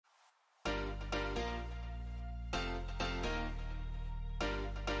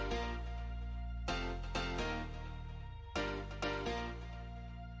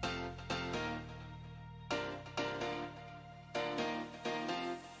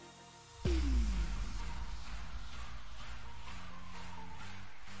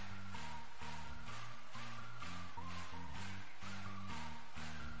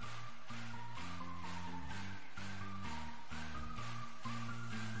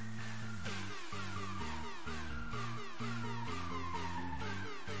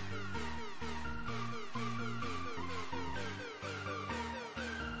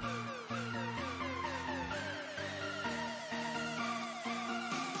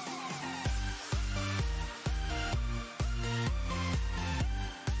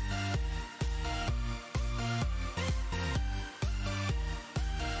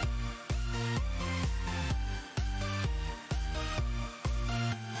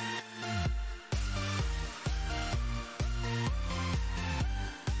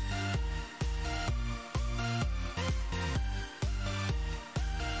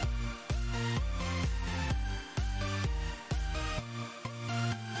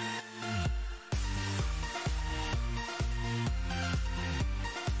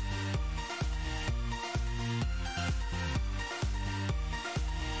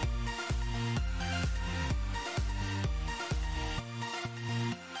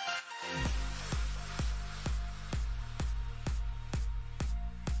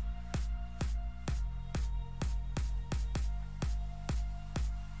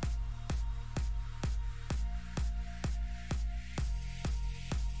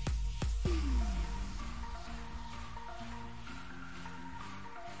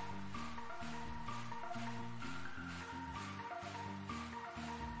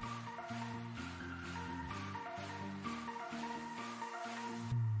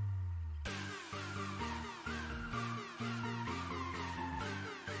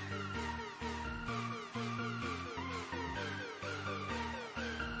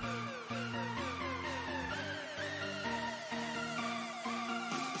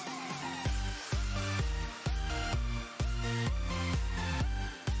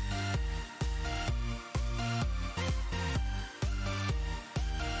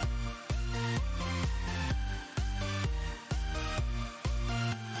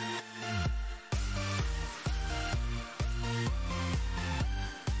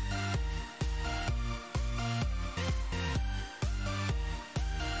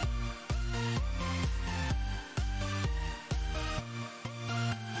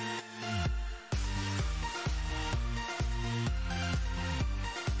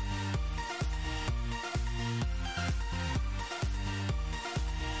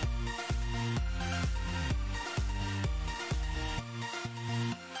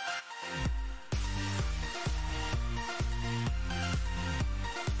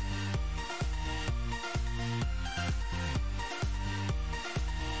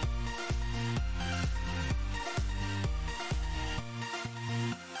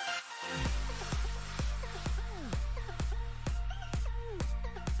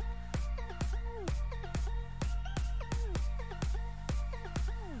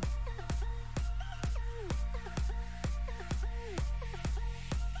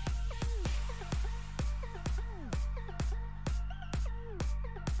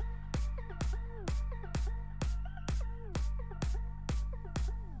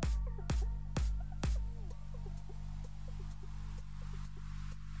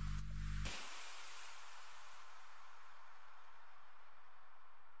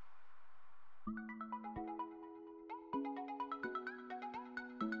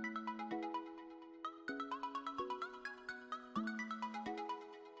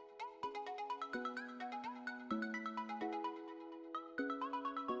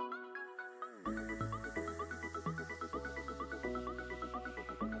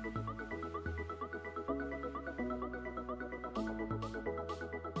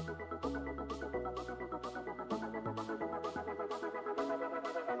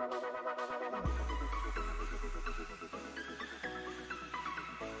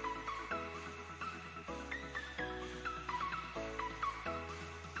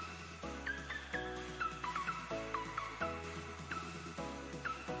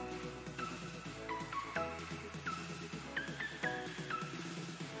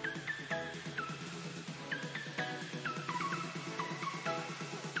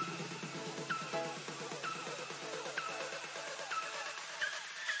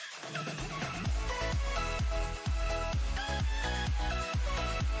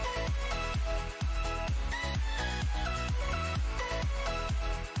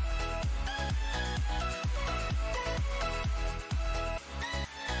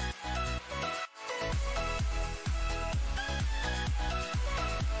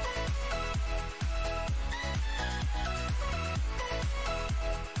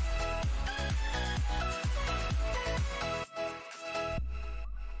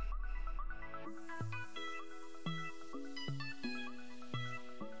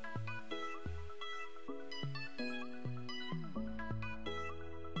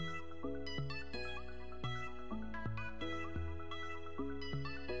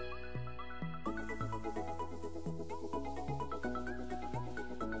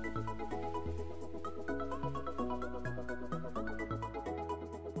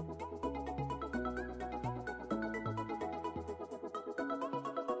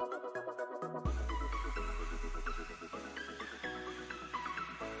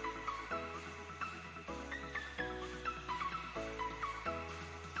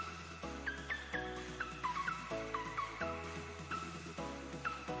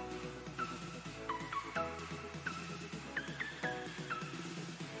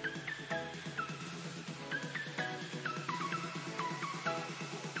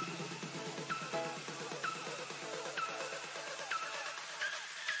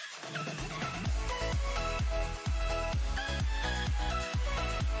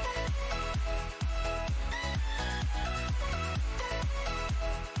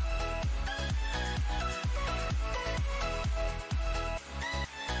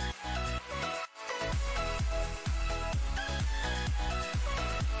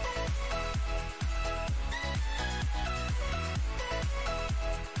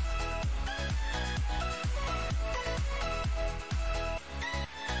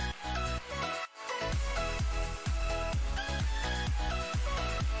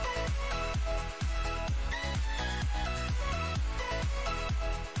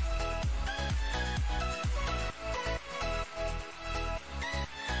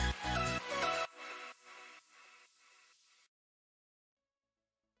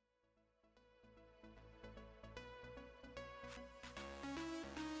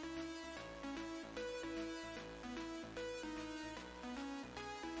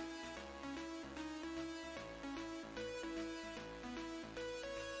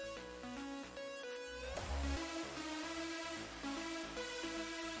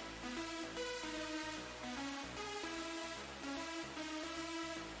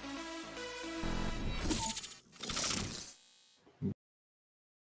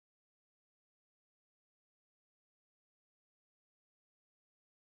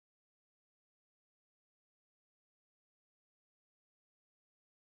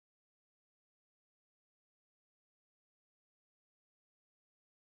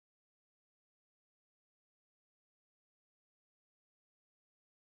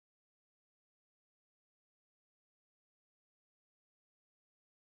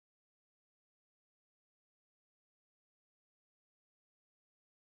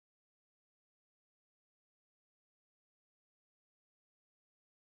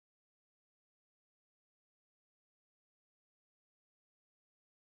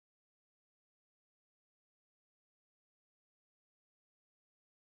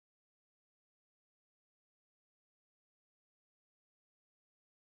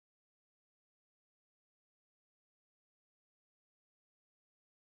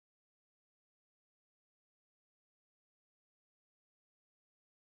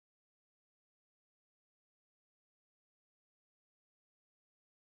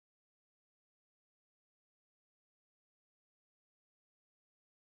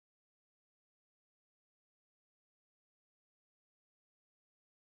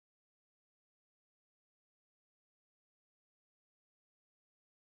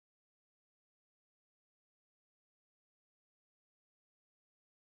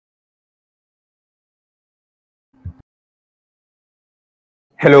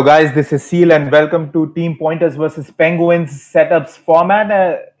Hello, guys. This is Seal, and welcome to Team Pointers versus Penguins setups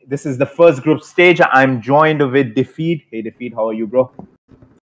format. This is the first group stage. I'm joined with Defeat. Hey, Defeat, how are you, bro?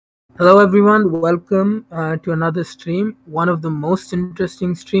 Hello, everyone. Welcome to another stream. One of the most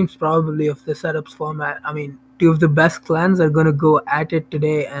interesting streams, probably, of the setups format. I mean, two of the best clans are going to go at it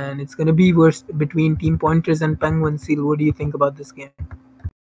today, and it's going to be worse between Team Pointers and Penguins. Seal, what do you think about this game?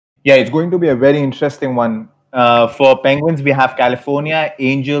 Yeah, it's going to be a very interesting one. For Penguins, we have California,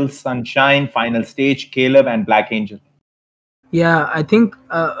 Angel, Sunshine, Final Stage, Caleb, and Black Angel. Yeah, I think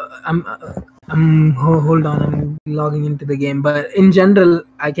hold on, I'm logging into the game. But in general,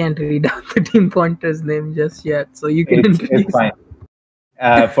 I can't read out the Team Pointers name just yet, so you can introduce. It's fine.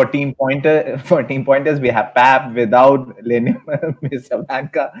 For Team Pointers, we have Pap, Without, Lenium, Mr.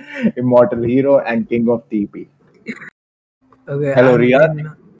 Banka, Immortal Hero, and King of TP. Okay. Hello,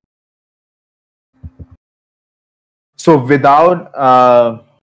 Riyad. So Without,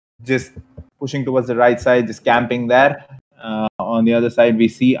 just pushing towards the right side, just camping there. On the other side, we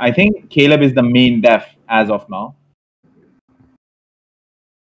see, I think Caleb is the main def as of now.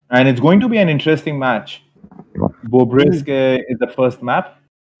 And it's going to be an interesting match. Bobrisk is the first map.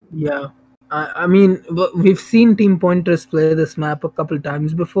 Yeah. I mean, we've seen Team Pointers play this map a couple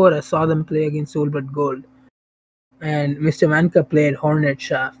times before. I saw them play against Soul But Gold. And Mr. Vanka played Hornet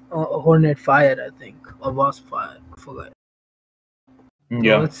Fire, I think. Or Wasp Fire. I forgot.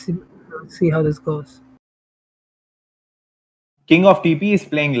 Yeah. So let's see how this goes. King of TP is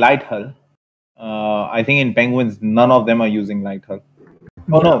playing Light Hull. I think in Penguins, none of them are using Light Hull.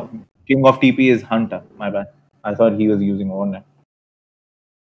 Oh, no. King of TP is Hunter. My bad. I thought he was using Hornet.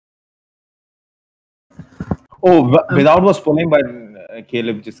 Oh, Without was pulling, but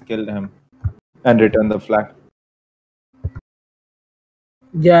Caleb just killed him and returned the flag.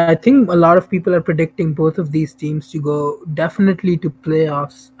 Yeah, I think a lot of people are predicting both of these teams to go definitely to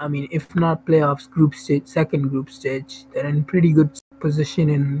playoffs. I mean, if not playoffs, group stage, second group stage. They're in pretty good position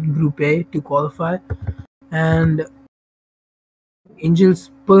in Group A to qualify. And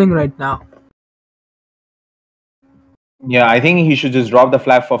Angel's pulling right now. Yeah, I think he should just drop the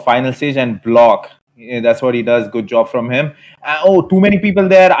flag for final stage and block. Yeah, that's what he does. Good job from him. Too many people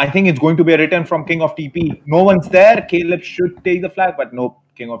there. I think it's going to be a return from King of TP. No one's there. Caleb should take the flag, but no,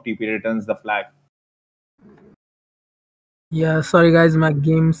 King of TP returns the flag. Yeah, sorry guys, my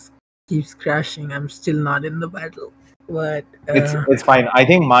game keeps crashing. I'm still not in the battle, but it's fine. I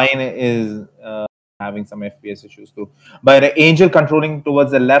think mine is having some FPS issues too. But Angel controlling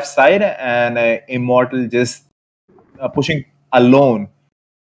towards the left side and Immortal just pushing alone.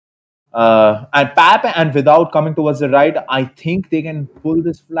 And Pap and Without coming towards the right, I think they can pull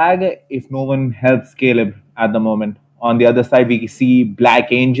this flag if no one helps Caleb at the moment. On the other side, we see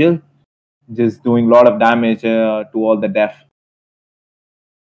Black Angel just doing a lot of damage to all the def.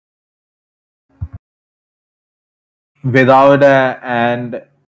 Without and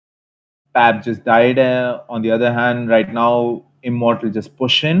Pap just died. On the other hand, right now, Immortal just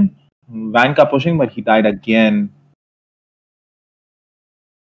pushing. Vanka pushing, but he died again.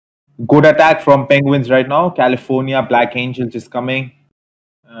 Good attack from Penguins right now. California, Black Angel just coming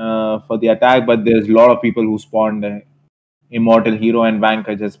for the attack, but there's a lot of people who spawned. Immortal Hero and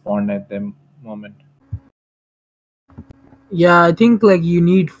Vanka just spawned at the moment. Yeah, I think like you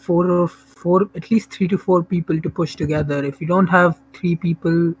need at least 3 to 4 people to push together. If you don't have 3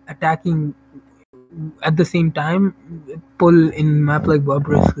 people attacking at the same time, pull in map like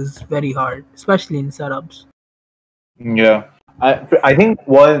Bobrisk is very hard, especially in setups. Yeah. I think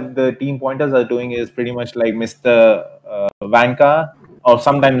what the Team Pointers are doing is pretty much like Mr. Vanka, or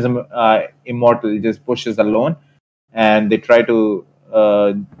sometimes Immortal just pushes alone, and they try to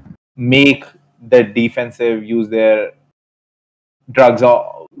make the defensive use their drugs.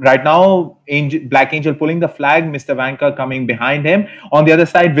 Right now, Black Angel pulling the flag, Mr. Vanka coming behind him. On the other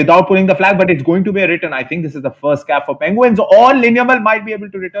side, Without pulling the flag, but it's going to be a return. I think this is the first cap for Penguins, or Lineamal might be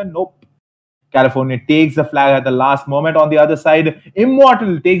able to return. Nope. California takes the flag at the last moment. On the other side,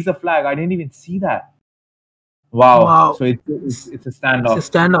 Immortal takes the flag. I didn't even see that. Wow. So it's a standoff. It's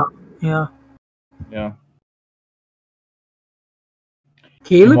a standoff. Yeah. Yeah.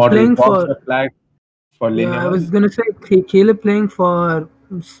 Caleb Immortal playing for the flag for Lineamal. Yeah, I was gonna say Caleb playing for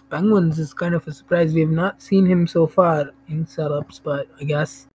Penguins is kind of a surprise. We have not seen him so far in setups, but I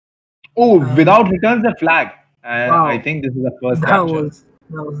guess. Without returns the flag, and wow. I think this is the first capture.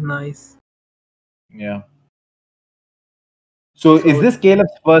 That was nice. Yeah. So is this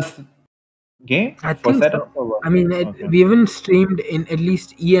Caleb's first game? I think so. I mean, we haven't streamed at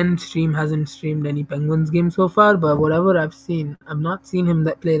least Ian stream hasn't streamed any Penguins game so far, but whatever I've seen, I've not seen him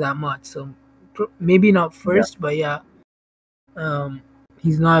play that much. So maybe not first, but yeah.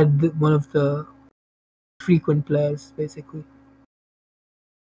 he's not one of the frequent players, basically.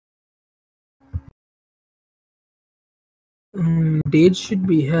 Dage should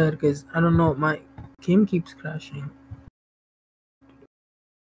be here because I don't know, my game keeps crashing.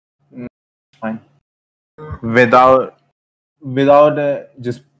 Fine. Without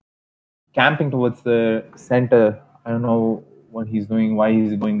just camping towards the center. I don't know what he's doing, why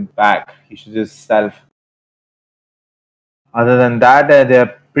he's going back. He should just self. Other than that,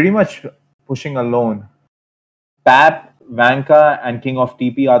 they're pretty much pushing alone. Pap, Vanka, and King of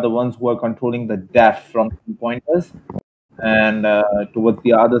TP are the ones who are controlling the def from 2 pointers. And towards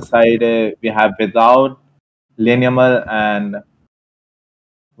the other side, we have Without, Leniamal, and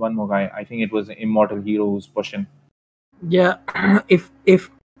one more guy. I think it was Immortal Hero who's pushing. Yeah, if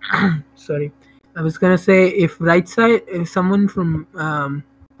sorry, I was gonna say if someone from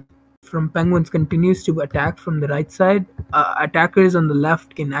Penguins continues to attack from the right side, attackers on the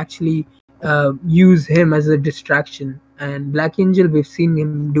left can actually use him as a distraction. And Black Angel, we've seen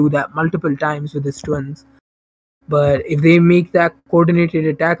him do that multiple times with his twins. But if they make that coordinated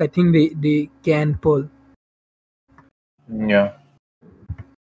attack, I think they can pull. Yeah.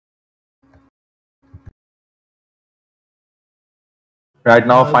 Right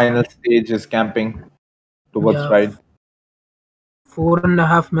now, final stage is camping towards right.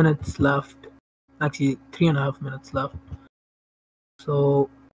 4.5 minutes left. Actually, 3.5 minutes left. So,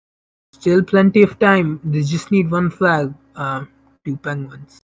 still plenty of time. They just need one flag to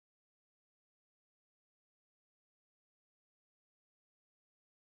Penguins.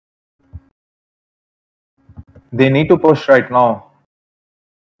 They need to push right now.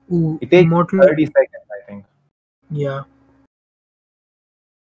 Ooh, it takes 30 seconds, I think. Yeah.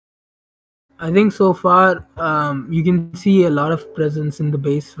 I think so far you can see a lot of presence in the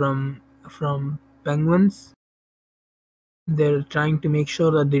base from Penguins. They're trying to make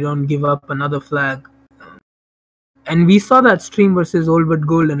sure that they don't give up another flag. And we saw that stream versus Old But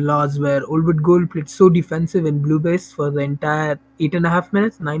Gold and Laws, where Old But Gold played so defensive in blue base for the entire 8.5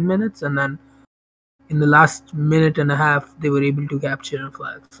 minutes, 9 minutes, and then in the last minute and a half they were able to capture a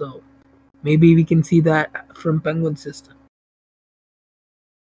flag. So maybe we can see that from Penguin system.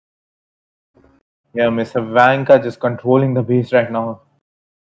 Yeah, Mr. Vanka just controlling the base right now.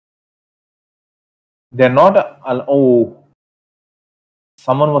 They're not.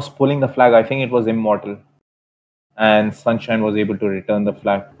 Someone was pulling the flag. I think it was Immortal. And Sunshine was able to return the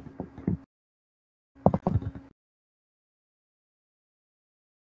flag.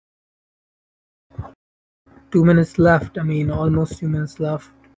 Two minutes left. I mean, almost 2 minutes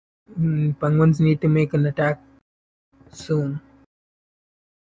left. Penguins need to make an attack soon.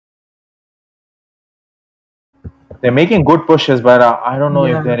 They're making good pushes, but I don't know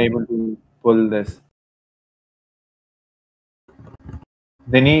if they're able to pull this.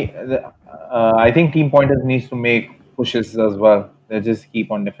 They need. I think Team Pointers needs to make pushes as well. They just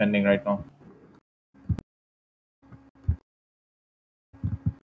keep on defending right now.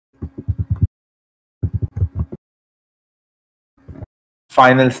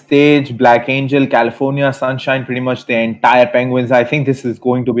 Final stage, Black Angel, California, Sunshine, pretty much the entire Penguins. I think this is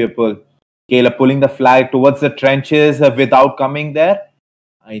going to be a pull. Caleb pulling the flag towards the trenches without coming there.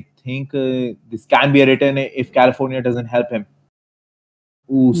 I think this can be a return if California doesn't help him.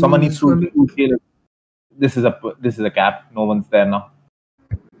 Ooh, someone needs to Caleb. This is a cap. No one's there now.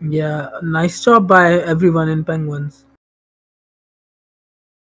 Yeah, nice job by everyone in Penguins.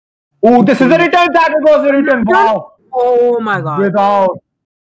 Oh, this is a return. That was a return. Wow. Oh my god. Without.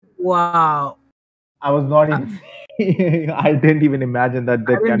 Wow. I was not even. I didn't even imagine that.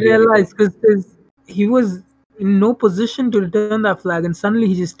 I didn't realize because he was in no position to return that flag, and suddenly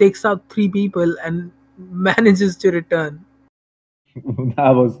he just takes out 3 people and manages to return.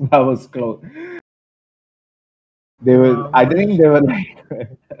 that was close. They were. I think they were like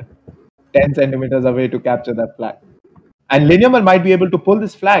 10 centimeters away to capture that flag. And Lineamal might be able to pull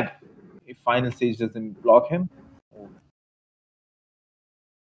this flag if final stage doesn't block him.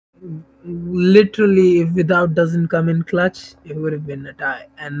 Literally, if Without doesn't come in clutch, it would have been a tie.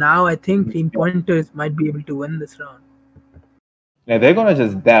 And now I think Team Pointers might be able to win this round. Yeah, they're gonna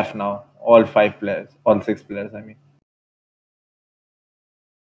just def now. All 5 players, all 6 players. I mean,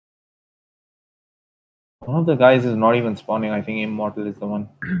 one of the guys is not even spawning. I think Immortal is the one.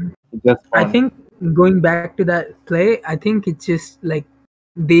 I think going back to that play, I think it's just like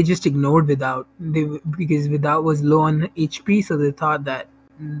they just ignored Without. Because Without was low on HP, so they thought that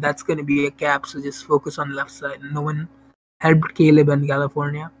that's going to be a cap, so just focus on left side. No one helped Caleb and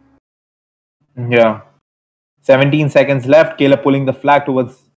California. Yeah. 17 seconds left. Caleb pulling the flag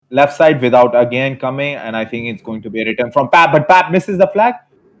towards left side without again coming, and I think it's going to be a return from Pap, but Pap misses the flag.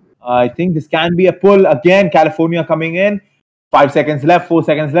 I think this can be a pull again. California coming in. 5 seconds left, 4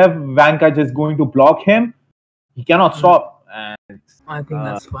 seconds left. Vanka just going to block him. He cannot stop, and it's I think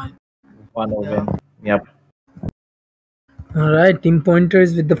that's fine. 1-0 win. Yep. All right, team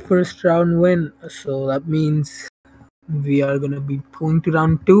pointers with the first round win. So that means we are gonna be going to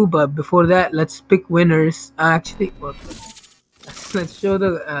round 2. But before that, let's pick winners. Actually, well, let's show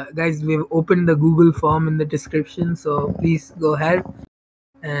the guys. We've opened the Google form in the description, so please go ahead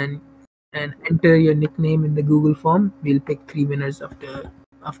and enter your nickname in the Google form. We'll pick 3 winners after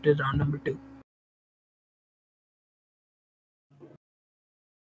round number 2.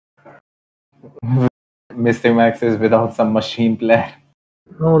 Mr. Max is without some machine player.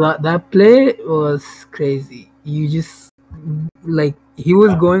 No, that play was crazy. You just like he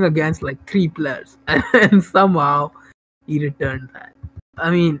was going against like 3 players, and somehow he returned that. I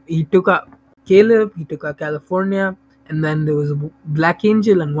mean, he took out Caleb, he took out California, and then there was a Black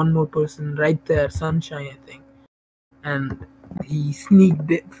Angel and one more person right there, Sunshine, I think. And he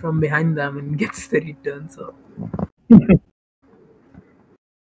sneaked it from behind them and gets the return. So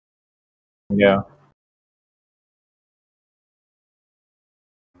Yeah.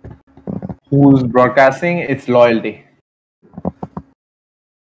 Who's broadcasting? It's loyalty.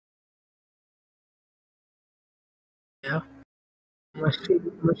 yeah,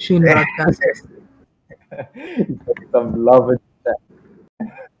 machine broadcasters. Some love in that.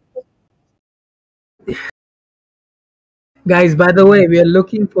 Guys, by the way, we are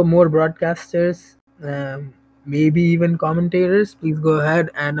looking for more broadcasters, maybe even commentators. Please go ahead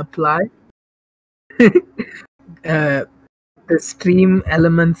and apply. The stream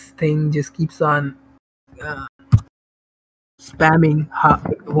elements thing just keeps on spamming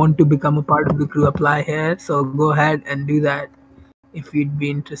want to become a part of the crew. Apply here, so go ahead and do that if you'd be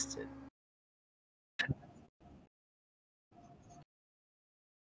interested.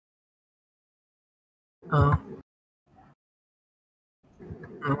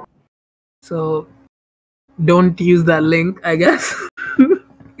 So don't use that link, I guess.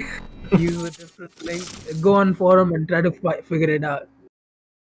 Use a different link. Go on forum and try to figure it out.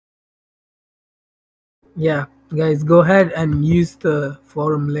 Yeah, guys, go ahead and use the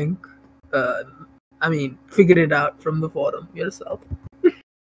forum link. Figure it out from the forum yourself.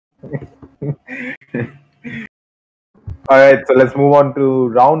 All right, so let's move on to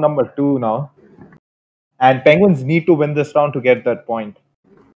round number 2 now. And Penguins need to win this round to get that point.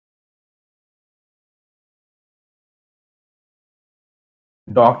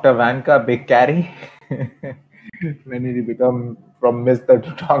 Dr. Vanka, big carry. When did he become from Mr.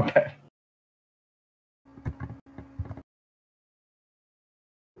 to Doctor?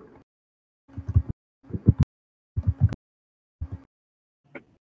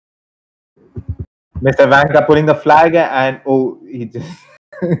 Mr. Vanka pulling the flag, and he just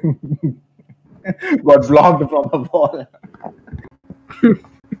got blocked from the ball.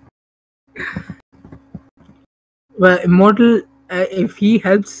 Well, Immortal, if he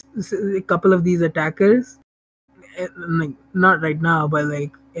helps a couple of these attackers, like not right now, but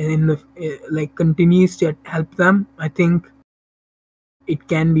like in the like continues to help them, I think it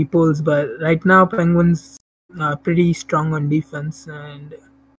can be pulls. But right now, Penguins are pretty strong on defense and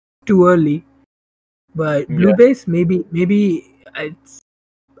too early. But Blue Base, maybe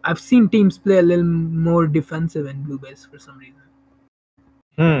I've seen teams play a little more defensive in Blue Base for some reason.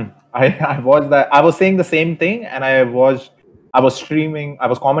 I watched that. I was saying the same thing, and I was streaming. I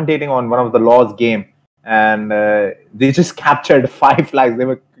was commentating on one of the Laws game, and they just captured 5 flags. They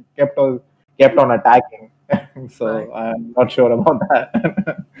were kept on attacking. So right. I'm not sure about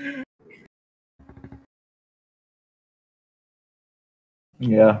that.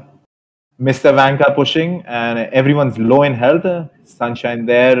 Yeah. Mr. Vanka pushing, and everyone's low in health. Sunshine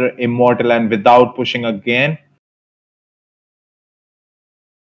there, Immortal, and without pushing again.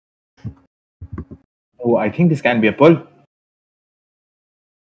 Oh, I think this can be a pull.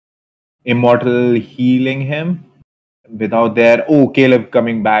 Immortal healing him. Without there. Oh, Caleb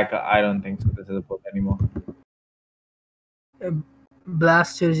coming back. I don't think so. This is a pull anymore.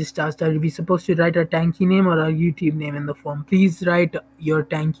 Blaster just asked, are we supposed to write our Tanki name or our YouTube name in the form? Please write your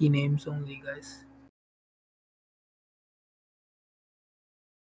Tanki names only, guys.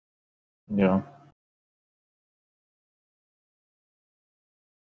 Yeah.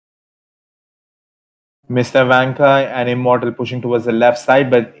 Mr. Vanka and Immortal pushing towards the left side,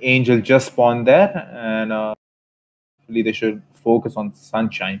 but Angel just spawned there, and hopefully they should focus on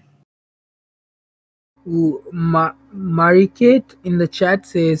Sunshine. Ooh, Marikate in the chat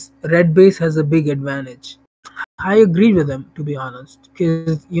says Red Base has a big advantage. I agree with them, to be honest,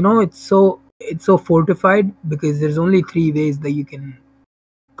 because it's so fortified because there's only three ways that you can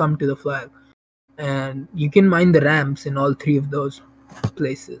come to the flag, and you can mine the ramps in all three of those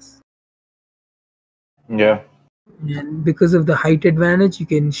places. Yeah. And because of the height advantage, you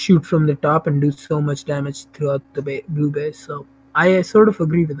can shoot from the top and do so much damage throughout the blue base. So I sort of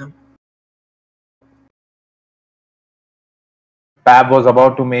agree with them. Pab was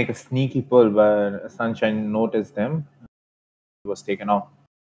about to make a sneaky pull, but Sunshine noticed him. He was taken off.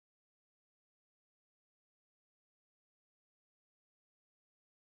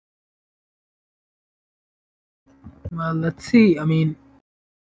 Well, let's see. I mean,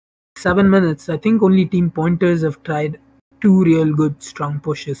 7 minutes. I think only Team Pointers have tried two real good strong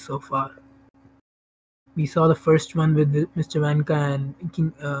pushes so far. We saw the first one with Mr. Vanka and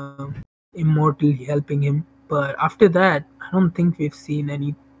Immortal helping him, but after that, I don't think we've seen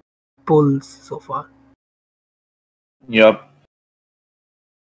any pulls so far. Yep.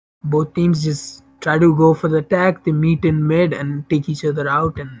 Both teams just try to go for the attack, they meet in mid and take each other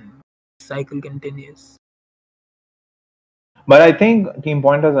out, and the cycle continues. But I think Team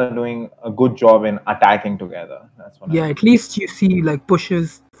Pointers are doing a good job in attacking together. That's what Yeah, I at least you see like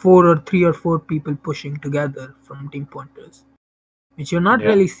pushes, three or four people pushing together from Team Pointers, which you're not Yeah.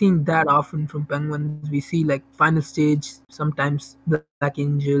 really seeing that often from Penguins. We see like final stage, sometimes Black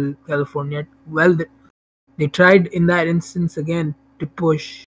Angel, California. Well, they tried in that instance again to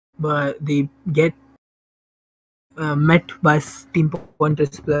push, but they get met by Team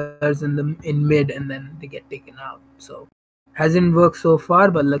Pointers players in mid, and then they get taken out. So hasn't worked so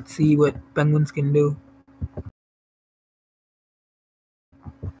far, but let's see what Penguins can do.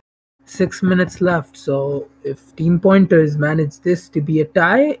 6 minutes left, so if Team Pointers manage this to be a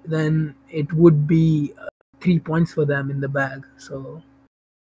tie, then it would be 3 points for them in the bag. So,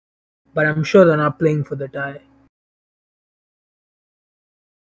 but I'm sure they're not playing for the tie.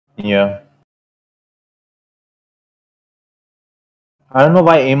 Yeah. I don't know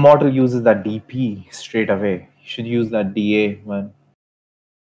why Immortal uses that DP straight away. He should use that DA, man.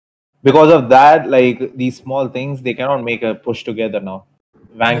 Because of that, like these small things, they cannot make a push together now.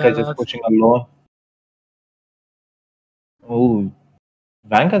 Yeah, Vanka just that's pushing alone. Oh,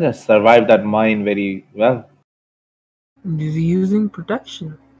 Vanka just survived that mine very well. is he using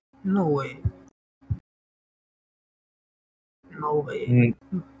protection? No way. No way. Mm,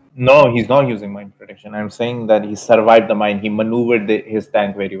 no, he's not using mine protection. I'm saying that he survived the mine. He maneuvered his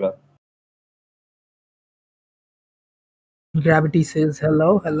tank very well. Gravity says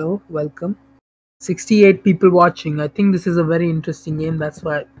hello, hello, welcome. 68 people watching. I think this is a very interesting game. That's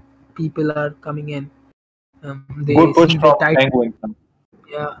why people are coming in. They Good push see the from title. Penguin.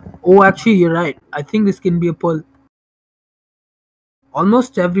 Yeah. Oh, actually, you're right. I think this can be a pull.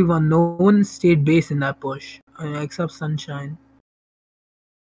 Almost everyone, no one stayed base in that push, except Sunshine.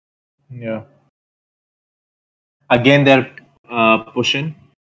 Yeah. Again, they're pushing.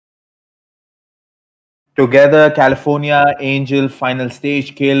 Together, California, Angel, final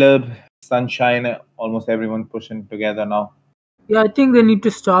stage, Caleb, Sunshine, almost everyone pushing together now. Yeah, I think they need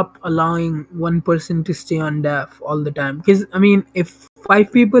to stop allowing one person to stay on def all the time. Because, I mean, if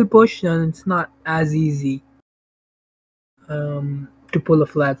five people push, then it's not as easy to pull a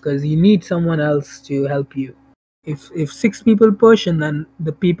flag because you need someone else to help you. If six people push and then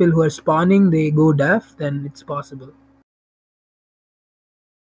the people who are spawning they go def, then it's possible.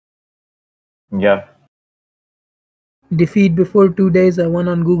 Yeah. Defeat before 2 days. I won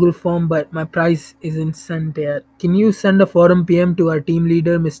on Google Form, but my prize isn't sent yet. Can you send a forum PM to our team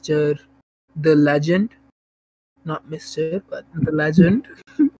leader, Mr. The Legend? Not Mr. but the Legend.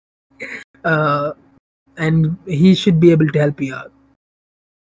 uh, and he should be able to help you out.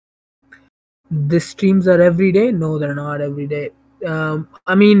 The streams are every day? No, they're not every day.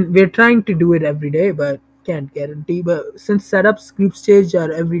 I mean, we're trying to do it every day, but can't guarantee. But since setups group stage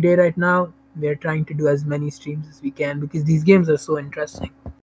are every day right now, we're trying to do as many streams as we can because these games are so interesting.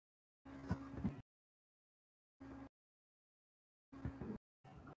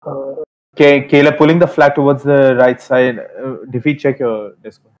 Okay, Caleb pulling the flag towards the right side. Defeat, check your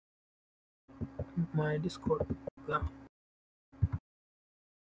Discord. My Discord. Yeah.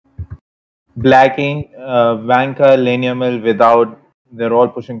 Blacking, Vanka, Leniamil without, they're all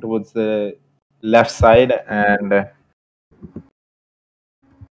pushing towards the left side, and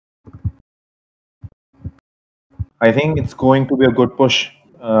I think it's going to be a good push.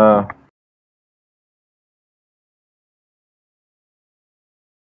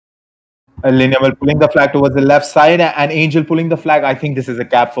 Leniamil pulling the flag towards the left side, and Angel pulling the flag. I think this is a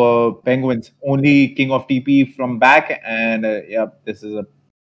cap for Penguins. Only King of TP from back, and yeah, this is a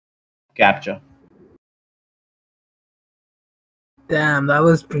capture. Damn, that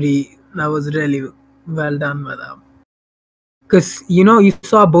was pretty. That was really well done by them. Because you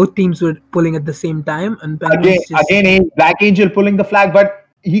saw both teams were pulling at the same time, and Again, Penguins just. Black Angel pulling the flag, but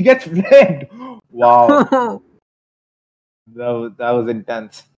he gets flagged. Wow, that was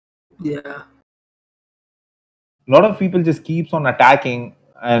intense. Yeah. A lot of people just keeps on attacking,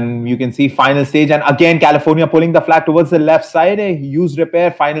 and you can see final stage, and again California pulling the flag towards the left side. He used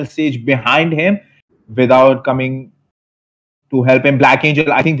repair final stage behind him without coming to help him. Black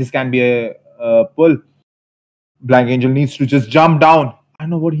Angel, I think this can be a pull. Black Angel needs to just jump down. I don't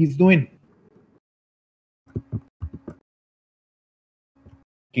know what he's doing.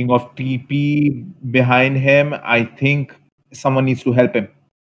 King of TP behind him. I think someone needs to help him.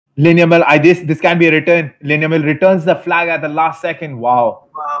 Lineamel, this can be a return. Lineamel returns the flag at the last second. Wow.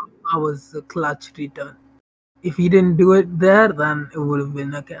 Wow, that was a clutch return. If he didn't do it there, then it would have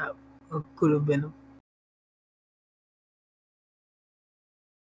been a cap. It could have been.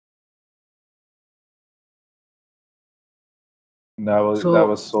 That was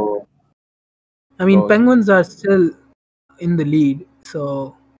so. I mean, so- Penguins are still in the lead,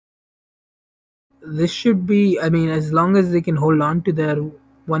 so this should be. I mean, as long as they can hold on to their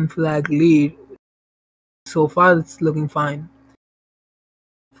one flag lead, so far it's looking fine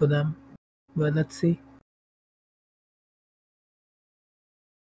for them. But let's see.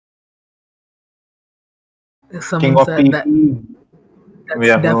 Someone King of said that TP. that's We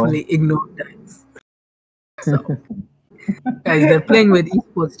have no one. definitely ignored tags. So, guys, they're playing with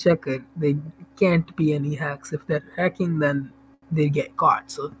esports checker. They can't be any hacks. If they're hacking, then they get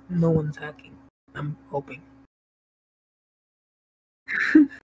caught. So no one's hacking. I'm hoping.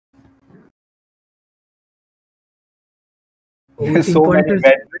 There's Team so many pointers.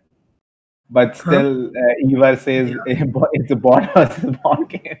 veterans, but still, Eva says it's a bot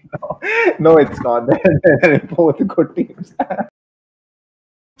game. No, it's not. They're both good teams.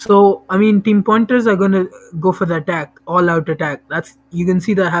 So I mean, team pointers are gonna go for the attack, all-out attack. You can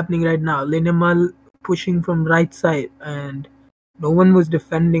see that happening right now. Linemal pushing from right side, and no one was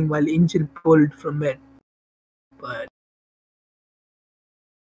defending while Angel pulled from mid. But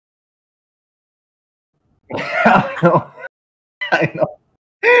I know.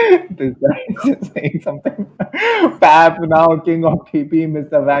 This guy is just saying something. Pap now, king of TP,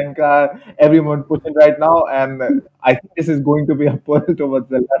 Mr. Vanka, everyone pushing right now, and I think this is going to be a pull towards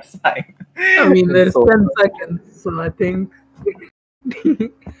the left side. I mean, there's So- 10 seconds, so I think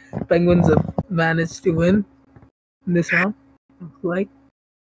Penguins have managed to win this round. Looks like.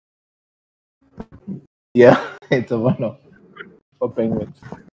 Yeah, it's a one-off for Penguins.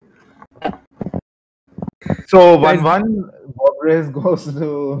 So 1-1, Bob Race goes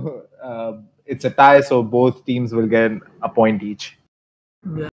to. It's a tie, so both teams will get a point each.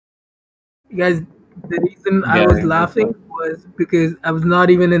 Yeah. Guys, the reason I was laughing was because I was not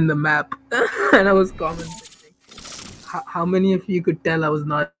even in the map and I was commenting. How many of you could tell I was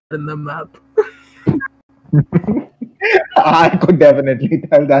not in the map? I could definitely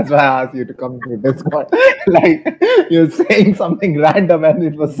tell. That's why I asked you to come to Discord. Like you're saying something random, and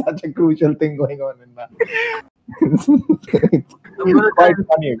it was such a crucial thing going on in that. It's quite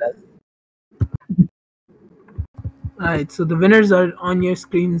funny, guys. Alright, so the winners are on your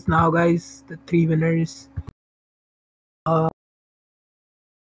screens now, guys. The 3 winners.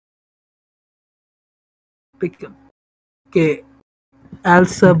 Pick them. Okay.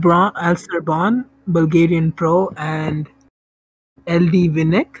 Alserban, Bulgarian Pro, and LD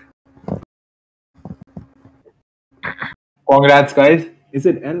Vinek. Congrats, guys. Is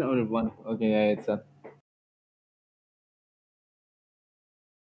it L or 1? Okay, yeah, it's L.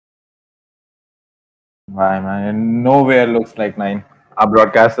 Why, man? Nowhere looks like 9. Our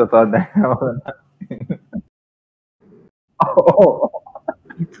broadcaster thought that. Oh.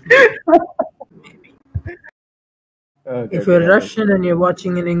 Okay, If you're okay, Russian and you're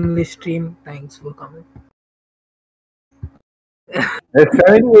watching an English stream, thanks for coming. There's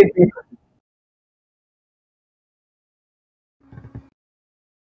 78 people.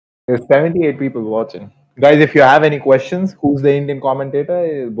 There's 78 people watching. Guys, if you have any questions, who's the Indian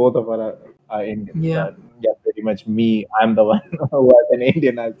commentator? Both of us are Indian. Yeah. Yeah, pretty much me. I'm the one who has an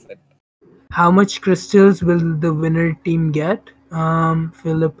Indian accent. How much crystals will the winner team get?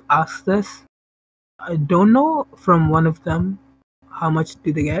 Philip asked this. I don't know from one of them how much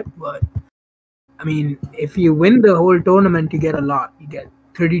do they get, but I mean, if you win the whole tournament, you get a lot. You get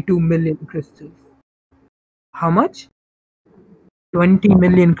 32 million crystals. How much? 20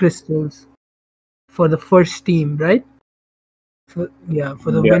 million crystals for the first team, right? For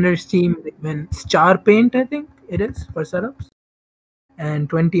the winners team, they win Star Paint, I think it is, for setups. And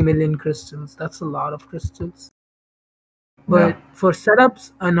 20 million crystals. That's a lot of crystals. Yeah. But for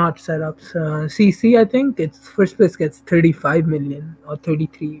setups, not setups, CC, I think it's first place gets 35 million or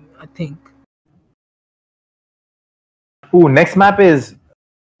 33, I think. Ooh, next map is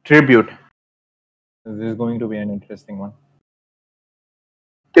Tribute. This is going to be an interesting one.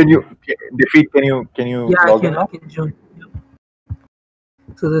 Can you defeat? Can you Yeah, log in I now? can join.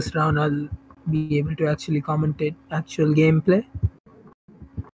 So this round I'll be able to actually commentate actual gameplay.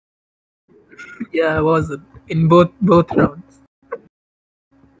 Yeah, I was in both rounds.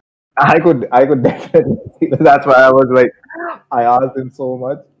 I could definitely see that. That's why I was like, I asked him so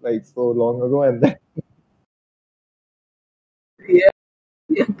much, like so long ago, and then Yeah,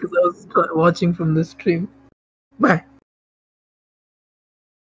 yeah, because I was watching from the stream. Bye.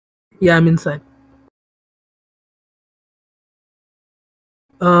 Yeah, I'm inside.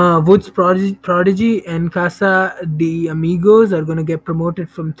 Woods Prodigy and Casa de Amigos are gonna get promoted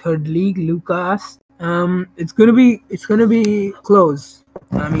from third league. Lucas. It's gonna be close.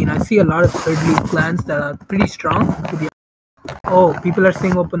 I mean, I see a lot of third league clans that are pretty strong. Oh, people are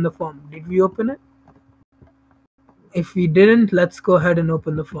saying open the form. Did we open it? If we didn't, let's go ahead and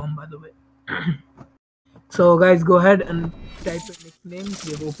open the form. By the way. So guys, go ahead and type your nicknames.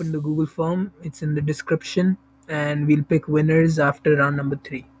 We have opened the Google form. It's in the description, and we'll pick winners after round number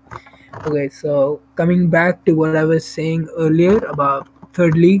 3. Okay, so coming back to what I was saying earlier about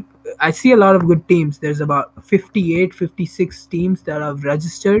third league, I see a lot of good teams. There's about 58, 56 teams that have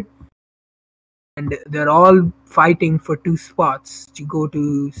registered, and they're all fighting for 2 spots to go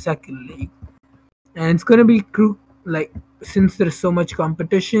to second league. And it's gonna be like, since there's so much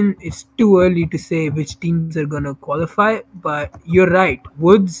competition, it's too early to say which teams are gonna qualify. But you're right,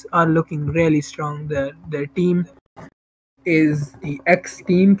 Woods are looking really strong. Their team is the X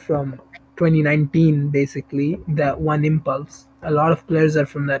team from 2019, basically, that won Impulse. A lot of players are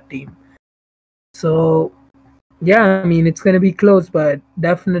from that team. So yeah, I mean, it's gonna be close, but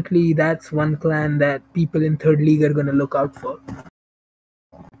definitely that's one clan that people in third league are gonna look out for.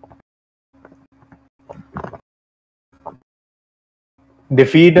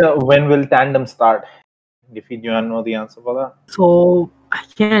 defeat. When will tandem start? Defeat. You know the answer for that? So I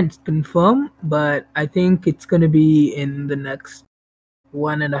can't confirm, but I think it's gonna be in the next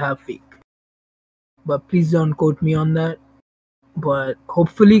 1.5 week. But please don't quote me on that. But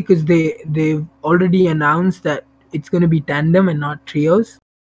hopefully, because they've already announced that it's gonna be tandem and not trios.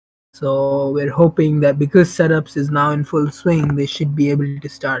 So we're hoping that because setups is now in full swing, they should be able to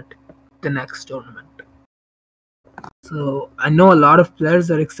start the next tournament. So I know a lot of players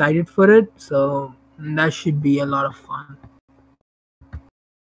are excited for it, so that should be a lot of fun.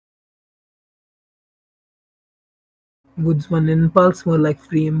 Woods won Impulse, more like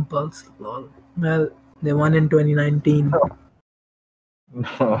free Impulse. Lol. Well, they won in 2019.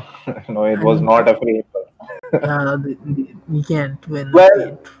 No, no, it was And not a free. we can't win Well,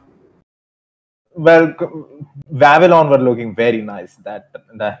 paid. well, Babylon were looking very nice. That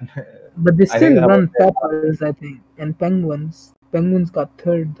But they I think still that was run Peppers, I think. And Penguins. Penguins got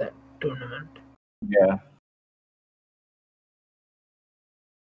third that tournament. yeah.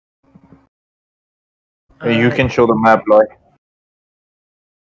 You Alright. can show the map, Lloyd.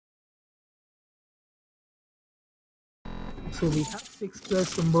 So we have 6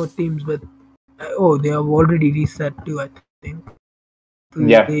 players from both teams, but oh, they have already reset too, I think.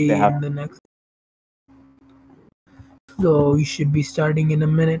 Yeah, they Play have. in the next. So we should be starting in a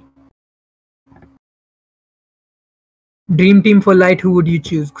minute. Dream team for light, who would you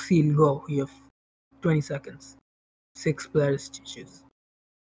choose? Seal, go. You have 20 seconds. 6 players to choose.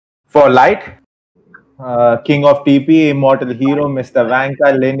 For light, King of TP, Immortal Hero, Mr.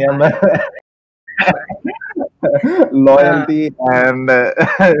 Vanka, Lineam, Uh, Loyalty, and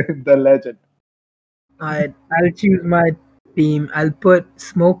the Legend. I'll choose my team. I'll put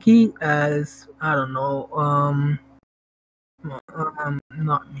Smokey as, I don't know,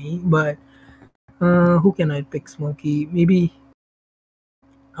 not me, but who can I pick? Smokey? Maybe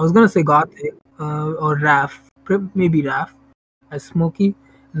I was gonna say Gothic or Raf. Maybe Raf as Smokey.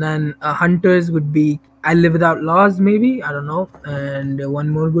 And then hunters would be I Live Without Laws, maybe, I don't know, and one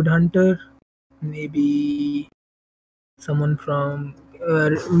more good hunter, maybe someone from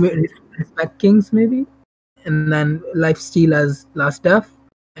Respect Kings, maybe, and then Lifesteal as Last Death,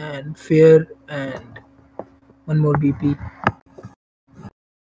 and Fear, and one more BP,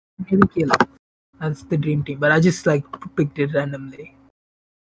 maybe Kill. That's the dream team, but I just like picked it randomly.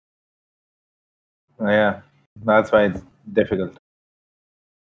 Yeah, that's why it's difficult.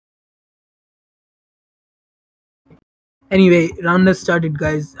 Anyway, round has started,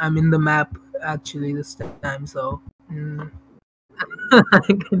 guys. I'm in the map actually this time, so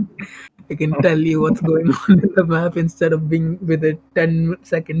I can tell you what's going on in the map instead of being with a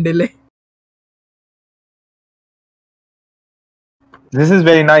 10-second delay. This is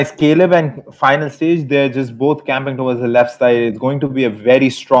very nice. Caleb and final stage, they're just both camping towards the left side. It's going to be a very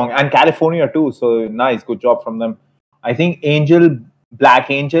strong, and California too. So nice, good job from them. I think Angel, Black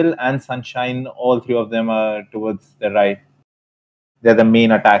Angel, and Sunshine, all three of them are towards the right. They're the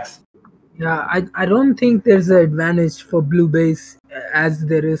main attacks. Yeah, I don't think there's an advantage for blue base as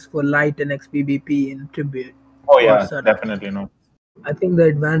there is for light and XBBP in Tribute. Oh or yeah, setup. definitely no. I think the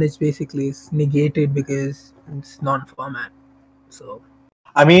advantage basically is negated because it's non-format. So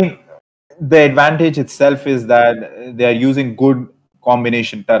I mean, the advantage itself is that they are using good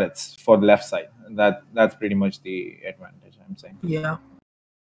combination turrets for the left side. That's pretty much the advantage I'm saying. yeah.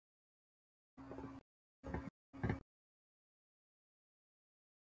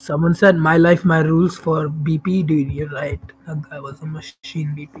 Someone said my life, my rules for BP. Dude, you're right. That guy was a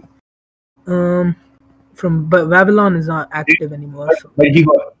machine BP. But Babylon is not active anymore. So But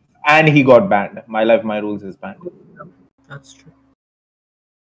he got banned. My life, my rules is banned. that's true.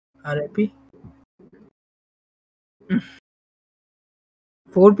 RIP.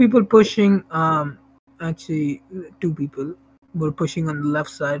 4 people pushing. Actually, 2 people were pushing on the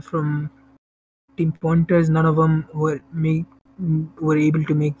left side from Team Pointers. None of them were able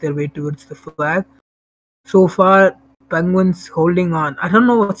to make their way towards the flag. So far, Penguins holding on. I don't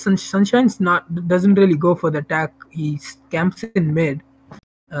know what Sunshine's doesn't really go for the attack. He camps in mid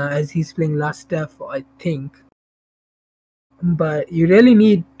as he's playing last Def, I think. But you really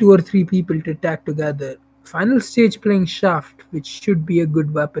need 2 or 3 people to attack together. Final stage playing Shaft, which should be a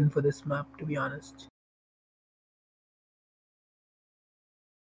good weapon for this map, to be honest.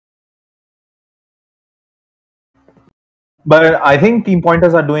 But I think Team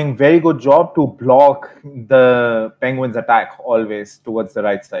Pointers are doing very good job to block the Penguins' attack always towards the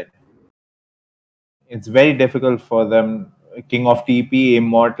right side. It's very difficult for them. King of TP,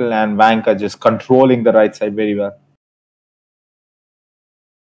 Immortal, and Vanka just controlling the right side very well.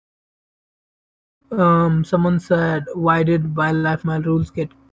 Someone said, "Why did My Life My Rules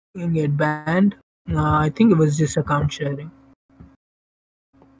get banned?" I think it was just account sharing.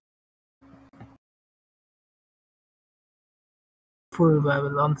 Full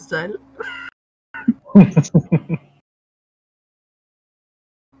Babylon style.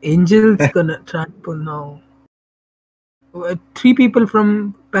 Angel's gonna try and pull now. 3 people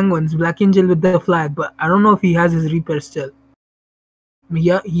from Penguins, Black Angel with the flag, but I don't know if he has his repair still.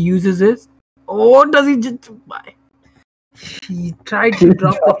 Yeah, he uses it. Oh, does he just buy? He tried to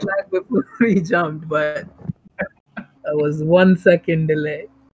drop the flag before he jumped, but that was 1 second delay.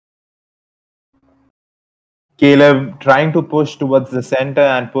 Caleb trying to push towards the center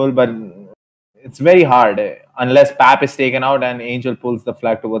and pull, but it's very hard unless Pap is taken out and Angel pulls the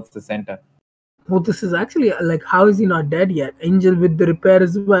flag towards the center. Oh, this is actually like, how is he not dead yet? Angel with the repair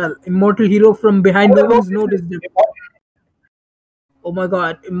as well. Immortal hero from behind. No one's noticed him. Oh my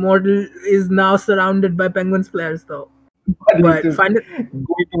god, Immortal is now surrounded by Penguins players though. But find it.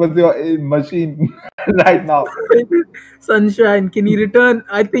 Going towards your machine right now. Sunshine, can he return?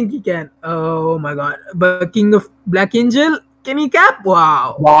 I think he can. Oh my god. But King of Black Angel, can he cap?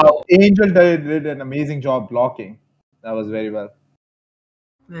 Wow. Wow, Angel did an amazing job blocking. That was very well.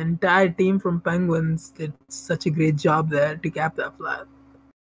 The entire team from Penguins did such a great job there to cap that flag.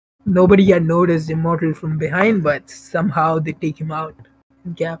 Nobody had noticed Immortal from behind, but somehow they take him out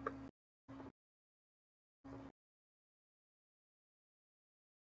and cap.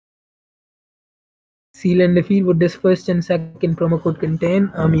 Seal and defeat, what this first and second promo code contain?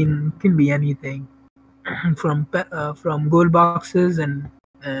 I mean, it can be anything from gold boxes and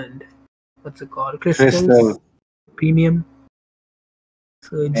what's it called? Crystals, premium.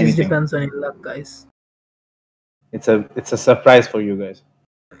 So it just depends on your luck, guys. It's a surprise for you guys.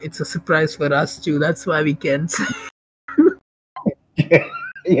 It's a surprise for us too. That's why we can't.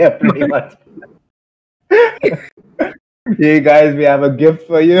 Yeah, pretty much. Hey guys, we have a gift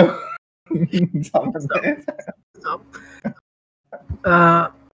for you. Stop.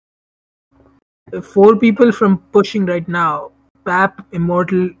 4 people from pushing right now. Pap,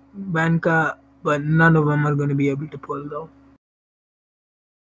 Immortal, Vanka, but none of them are going to be able to pull though.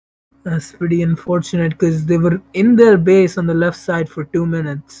 That's pretty unfortunate because they were in their base on the left side for 2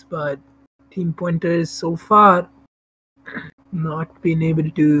 minutes, but Team Pointers so far not been able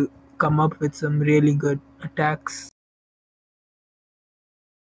to come up with some really good attacks.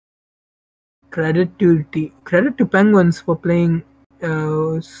 Credit to Penguins for playing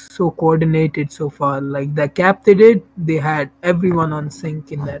so coordinated so far. Like the cap they did, they had everyone on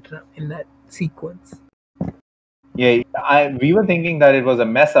sync in that sequence. Yeah, we were thinking that it was a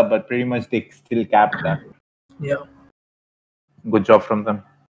mess up, but pretty much they still capped that. Yeah. Good job from them.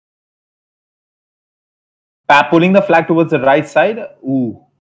 Pap pulling the flag towards the right side. Ooh.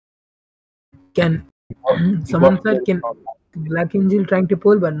 Can He got someone said can Black Angel trying to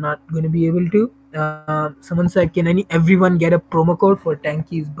pull but not going to be able to. Someone said can everyone get a promo code for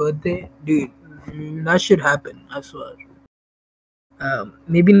Tanky's birthday? Dude, that should happen. I swear.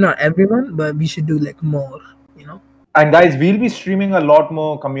 Maybe not everyone, but we should do like more. You know. And guys, we'll be streaming a lot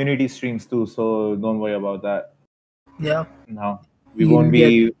more community streams too, so don't worry about that. Yeah. No, we We'll won't get.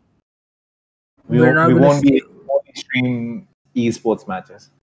 be. We're not We gonna won't stay. be only stream esports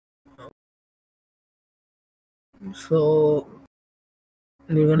matches. So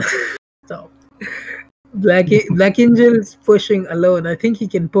we're gonna stop. Black Angel's pushing alone. I think he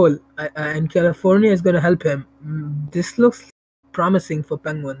can pull, and California is gonna help him. This looks promising for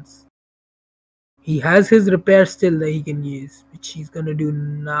Penguins. He has his repair still that he can use, which he's gonna do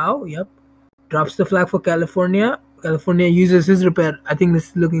now. Yep. Drops the flag for California. California uses his repair. I think this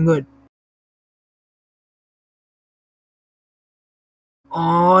is looking good.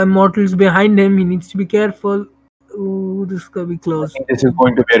 Oh, Immortal's behind him. He needs to be careful. Ooh, this is gonna be I close. think this is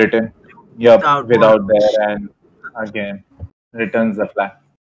going to be written. Yup, without one. there, and again returns the flag.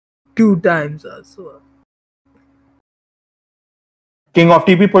 2 times also. King of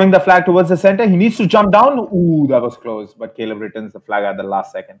TP pulling the flag towards the center. He needs to jump down. Ooh, that was close. But Caleb returns the flag at the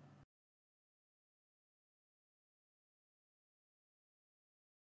last second.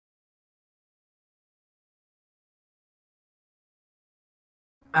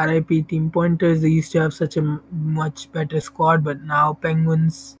 RIP Team Pointers. They used to have such a much better squad, but now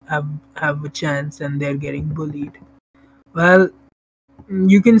Penguins have a chance and they're getting bullied. Well,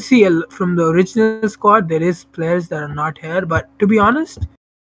 you can see from the original squad there is players that are not here, but to be honest,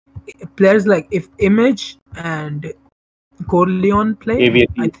 players like if Image and Corleone play,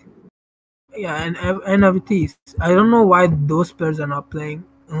 AVT. and Avitis, I don't know why those players are not playing.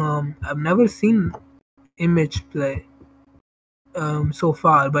 I've never seen Image play so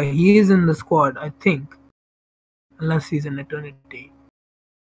far, but he is in the squad, I think, unless he's in Eternity.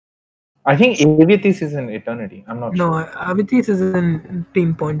 I think AVT is in Eternity. I'm not No, sure. Avitis is in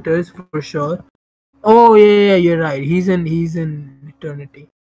Team Pointers for sure. Oh yeah, you're right. He's in Eternity.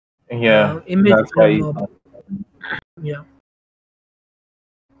 Yeah, Image, that's I why. don't know about. Yeah.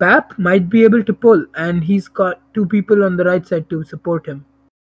 Pap might be able to pull, and he's got 2 people on the right side to support him.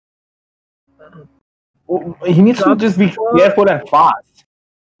 He needs to just be careful and fast.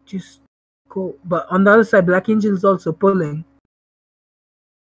 Just go. But on the other side, Black Angel is also pulling.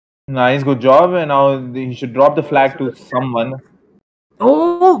 Nice, good job. And now he should drop the flag to someone.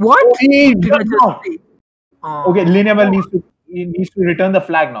 Oh, what? Did I just see? Okay, Lineable needs to return the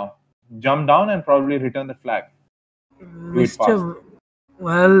flag now. Jump down and probably return the flag. Do it fast.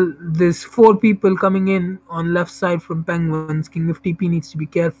 Well, there's 4 people coming in on left side from Penguins. King of TP needs to be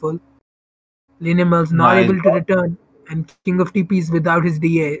careful. Linemal's not able to return, and King of TP is without his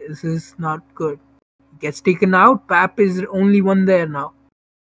DA. This is not good. He gets taken out. Pap is the only one there now.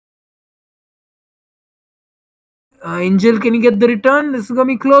 Angel, can you get the return? This is gonna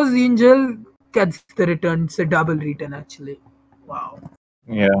be close. Angel gets the return. It's a double return, actually. Wow.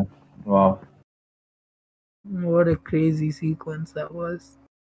 Yeah. Wow. What a crazy sequence that was.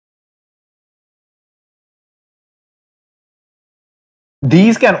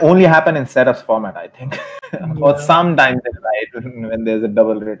 These can only happen in setups format, I think. Or Yeah. sometimes it's right when there's a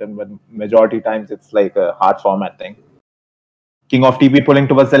double return, but majority times it's like a hard format thing. King of TP pulling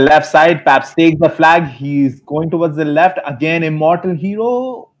towards the left side. Paps takes the flag. He's going towards the left. Again, Immortal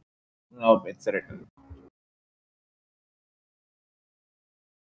Hero. Nope, it's a return.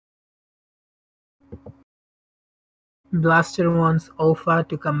 Blaster wants Alpha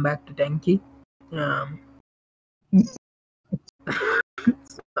to come back to Tanki.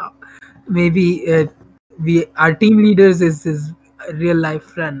 Maybe our team leaders is his real life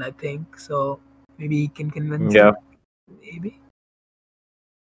friend, I think. So maybe he can convince him. Maybe.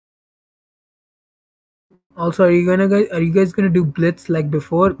 Also, are you guys gonna do blitz like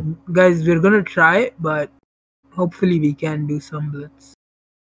before? Guys, we're gonna try, but hopefully we can do some blitz.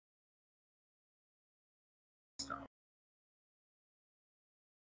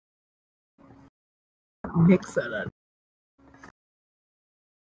 Mixer.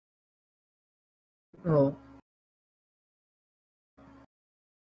 Oh.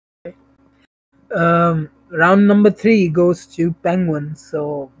 Round number 3 goes to Penguins,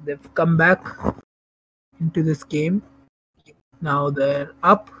 so they've come back into this game. Now they're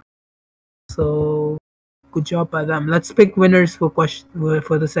up, so good job by them. Let's pick winners for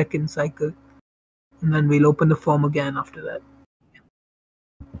the second cycle. and then we'll open the form again after that.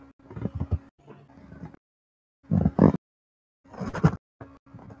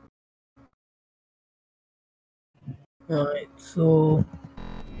 Alright, so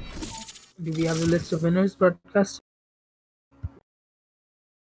do we have a list of winners broadcast?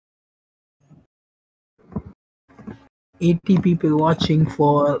 80 people watching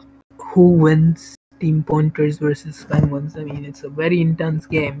for who wins team pointers versus penguins. I mean, it's a very intense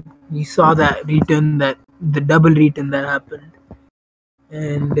game. You saw that return, that the double return that happened,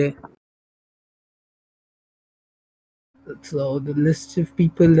 and so the list of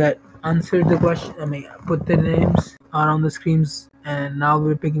people that answered the question, I mean, put their names are on the screens, and now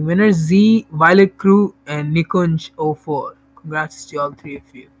we're picking winners. Z, Violet Crew, and Nikunj04. Congrats to all three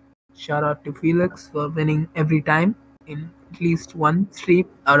of you. Shout out to Felix for winning every time in at least one stream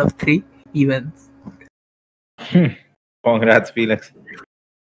out of 3 events. Congrats, Felix.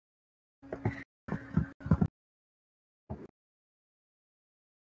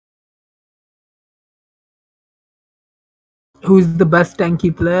 Who's the best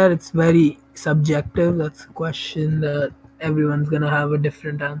Tanki player? It's very subjective. That's a question that everyone's gonna have a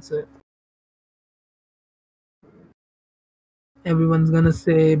different answer. Everyone's gonna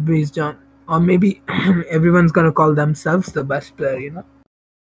say Breeze John, or maybe everyone's gonna call themselves the best player.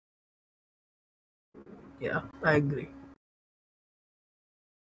 Yeah, I agree.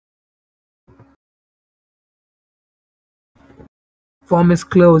 Form is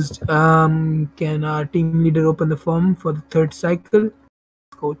closed. Can our team leader open the form for the third cycle? Let's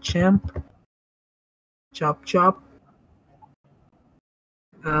go champ. Chop chop.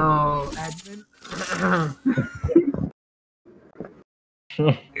 Oh, admin.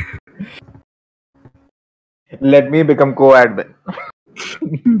 Let me become co-admin.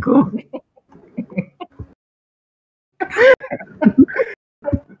 Go.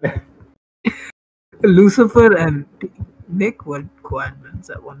 Lucifer and Nick were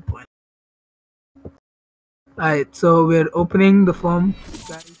co-admins at one point. Alright, so we're opening the form.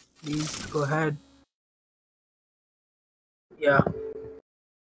 Guys, please go ahead. Yeah.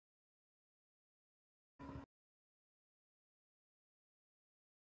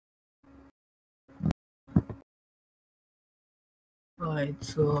 Alright,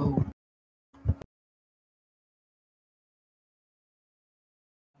 so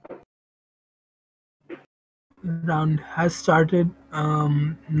round has started.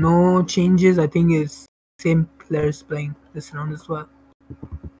 No changes. I think it's same players playing this round as well.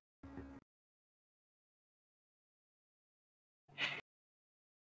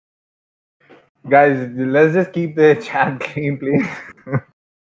 Guys, let's just keep the chat clean, please.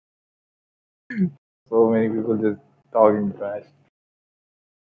 So many people just talking trash.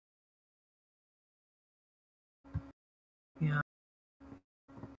 Yeah.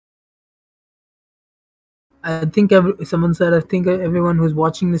 I think someone said, I think everyone who's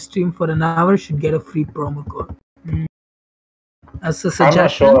watching the stream for an hour should get a free promo code. That's a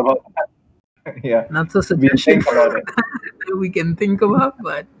suggestion. I'm not sure about that. Yeah. That's a We'll suggestion think about it. that we can think about,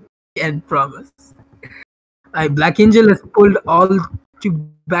 but can't promise. Black Angel has pulled all to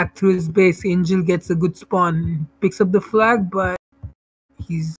back through his base. Angel gets a good spawn, picks up the flag, but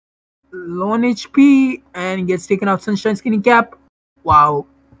he's low on HP and gets taken out. Sunshine Skinny Cap. Wow.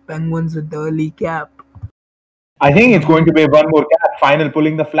 Penguins with the early cap. I think it's going to be one more cat final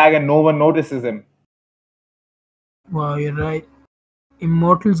pulling the flag and no one notices him. Wow, you're right.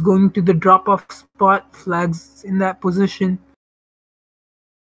 Immortal's going to the drop-off spot. Flags in that position.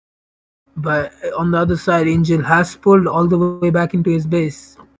 But on the other side, Angel has pulled all the way back into his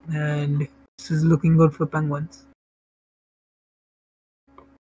base. And this is looking good for Penguins.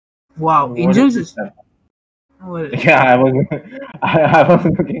 Wow, What Angel's is is... that? What? Yeah, I was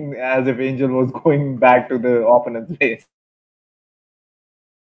looking as if Angel was going back to the opponent's base.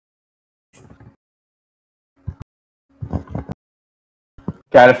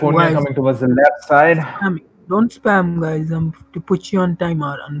 California Why? coming towards the left side. Don't spam, guys. To put you on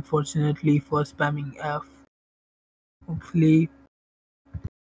timeout, unfortunately, for spamming F. Hopefully,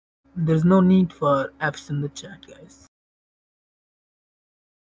 there's no need for Fs in the chat, guys.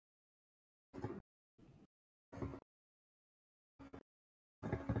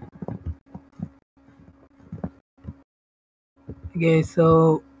 Okay,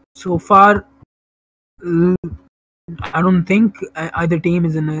 so far, I don't think either team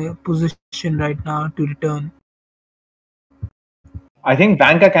is in a position right now to return. I think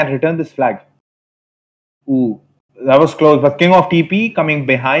Banka can return this flag. Ooh, that was close. But King of TP coming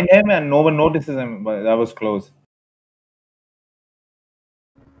behind him and no one notices him. But that was close.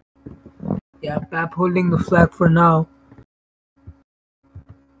 Yeah, Pap holding the flag for now.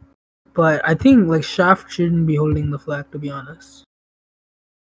 But I think like Shaft shouldn't be holding the flag, to be honest.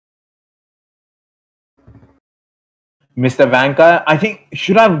 Mr. Vanka, I think,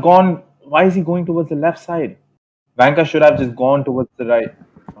 should have gone. Why is he going towards the left side? Vanka should have just gone towards the right.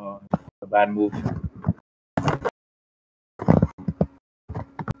 A bad move.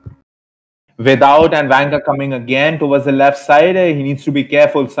 Without and Vanka coming again towards the left side, he needs to be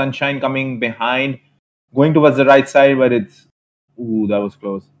careful. Sunshine coming behind, going towards the right side, but it's. Ooh, that was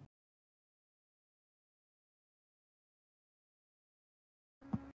close.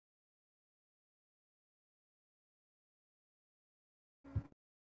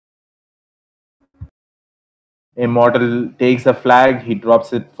 Immortal takes the flag, he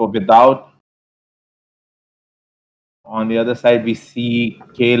drops it for without. On the other side, we see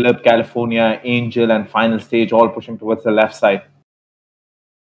Caleb, California, Angel, and Final Stage all pushing towards the left side.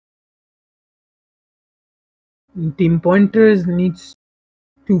 Team Pointers needs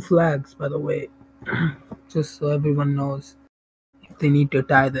 2 flags, by the way, just so everyone knows if they need to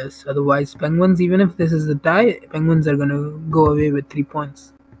tie this. Otherwise, Penguins, even if this is a tie, Penguins are gonna go away with 3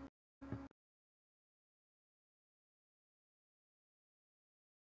 points.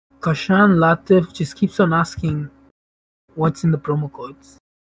 Kashan Latif just keeps on asking what's in the promo codes.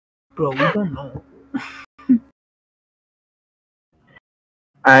 Bro, we don't know.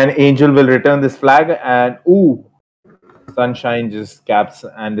 And Angel will return this flag, and ooh, Sunshine just caps,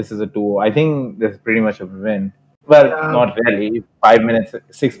 and this is a 2. I think this is pretty much a win. Well, not really. 5 minutes,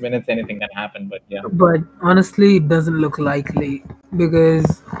 6 minutes, anything can happen, but yeah. But honestly, it doesn't look likely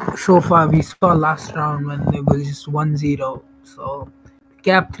because so far we saw last round when it was just 1-0. So,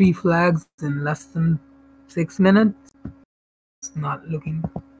 cap 3 flags in less than 6 minutes. It's not looking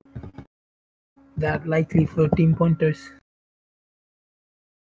that likely for Team Pointers.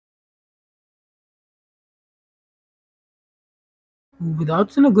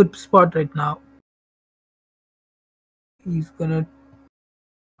 Without's in a good spot right now. He's gonna.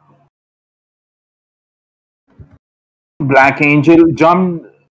 Black Angel jumped.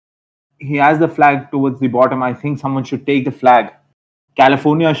 He has the flag towards the bottom. I think someone should take the flag.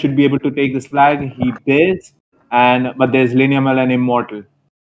 California should be able to take this flag. He did, but there's Lineamal and Immortal.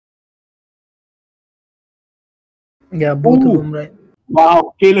 Yeah, both of them, right?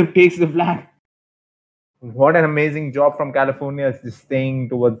 Wow, Caleb takes the flag. What an amazing job from California, just staying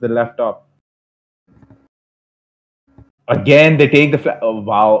towards the left top. Again, they take the flag. Oh,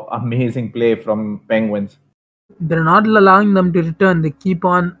 wow, amazing play from Penguins. They're not allowing them to return. They keep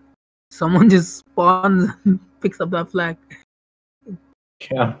on. Someone just spawns and picks up that flag.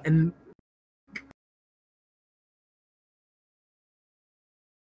 Yeah. And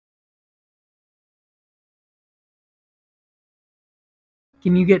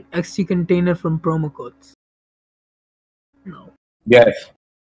can you get XT container from promo codes? No. Yes.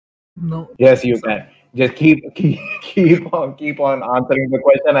 No. Yes, you can. Just keep on answering the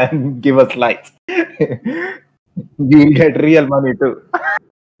question and give us likes. You'll get real money too.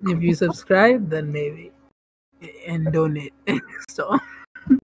 If you subscribe, then maybe. And donate. So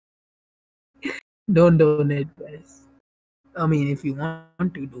don't donate, guys. I mean, if you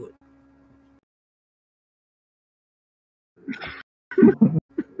want to do it.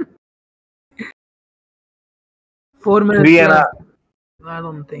 Four minutes left. I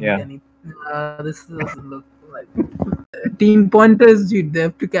don't think any. This doesn't look like Team Pointers. Dude, they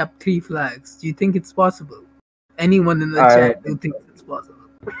have to cap 3 flags. Do you think it's possible? Anyone in the chat who thinks it's possible?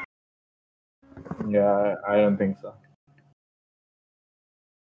 Yeah, I don't think so.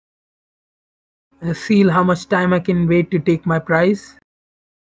 Seal, how much time I can wait to take my prize?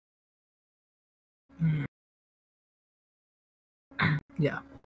 Yeah.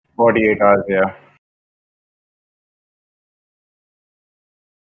 48 hours, yeah.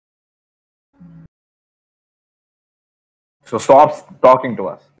 So stop talking to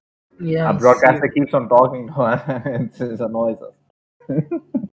us. Yeah. Our broadcaster keeps on talking to us and it annoys us.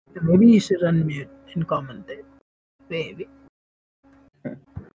 Maybe you should unmute and commentate. Maybe.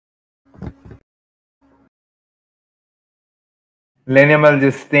 Lineamal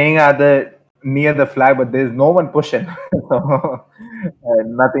just staying near the flag, but there's no one pushing. So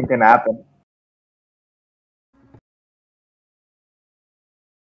nothing can happen.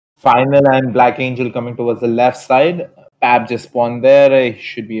 Final and Black Angel coming towards the left side. Pab just spawned there. He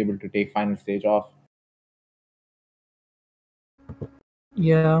should be able to take Final Stage off.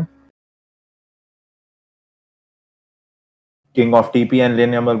 Yeah. King of TP and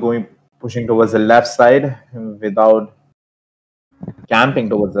Lineamal pushing towards the left side without camping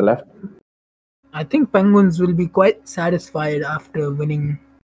towards the left. I think Penguins will be quite satisfied after winning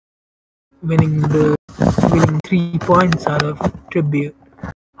 3 points out of Tribute.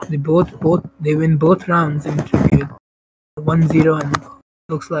 They win both rounds in tribute. 1-0 and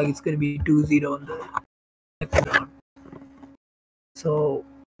looks like it's going to be 2-0 in the second round. So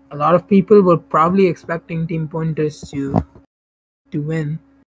a lot of people were probably expecting Team Pointers to win,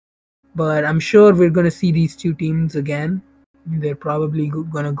 but I'm sure we're going to see these two teams again. They're probably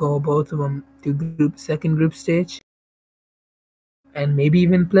going to go both of them to second group stage, and maybe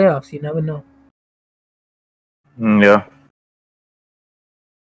even playoffs. You never know. Yeah.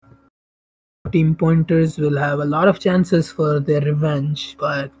 Team Pointers will have a lot of chances for their revenge,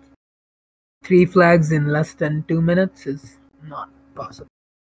 but 3 flags in less than 2 minutes is not possible.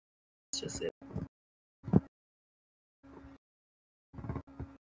 Let's just say.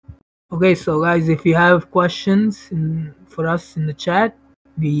 Okay, so guys, if you have questions for us in the chat,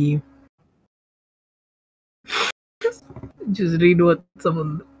 we just read what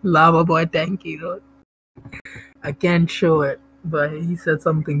someone Lava Boy Tanki wrote. I can't show it, but he said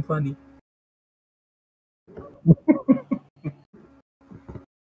something funny.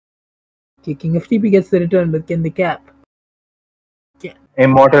 King of TP gets the return, but can they cap? Can't.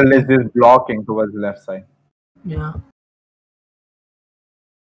 Immortal is just blocking towards the left side. Yeah.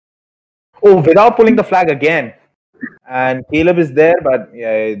 Oh, without pulling the flag again. And Caleb is there, but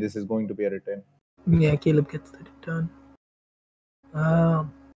yeah, this is going to be a return. Yeah, Caleb gets the return.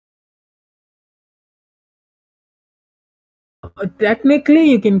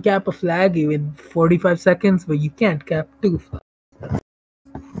 Technically, you can cap a flag in 45 seconds, but you can't cap 2 flags.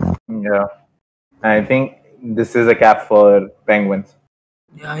 Yeah. I think this is a cap for Penguins.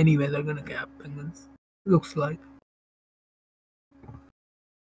 Yeah, anyway, they're gonna cap Penguins. Looks like.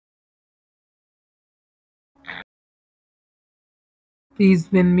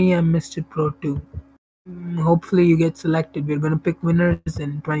 Please win me, I'm Mr. Pro 2. Hopefully you get selected. We're gonna pick winners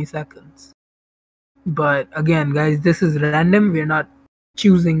in 20 seconds. But again, guys, this is random. We're not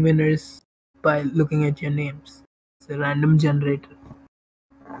choosing winners by looking at your names. It's a random generator.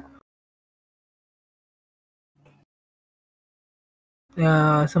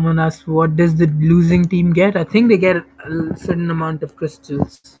 Someone asked, what does the losing team get? I think they get a certain amount of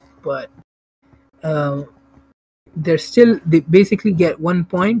crystals, but they basically get 1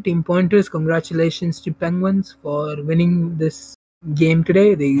 point. Team Pointers, congratulations to Penguins for winning this game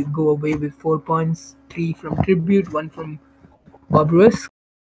today. They go away with 4 points, 3 from Tribute, 1 from Bob Risk.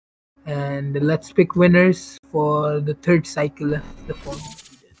 And let's pick winners for the third cycle of the format.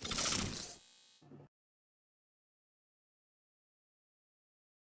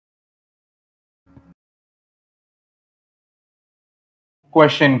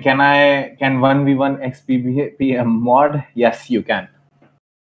 Question: can 1v1 XPP mod? Yes, you can.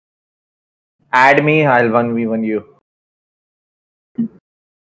 Add me, I'll 1v1 you.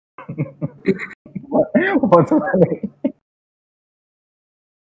 What's funny?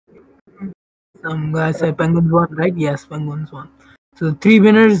 Some guys say Penguins won, right? Yes, Penguins won. So the 3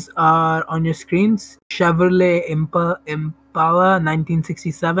 winners are on your screens: Chevrolet Impala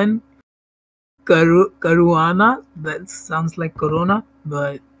 1967, Caruana, that sounds like Corona,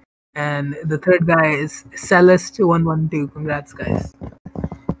 and the third guy is Celeste 112. Congrats, guys!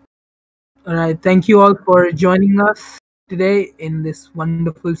 All right, thank you all for joining us today in this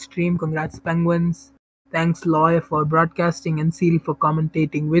wonderful stream. Congrats, Penguins! Thanks, Loy, for broadcasting, and Seal for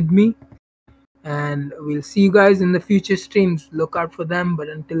commentating with me. And we'll see you guys in the future streams. Look out for them. But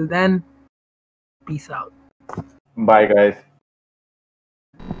until then, peace out. Bye, guys.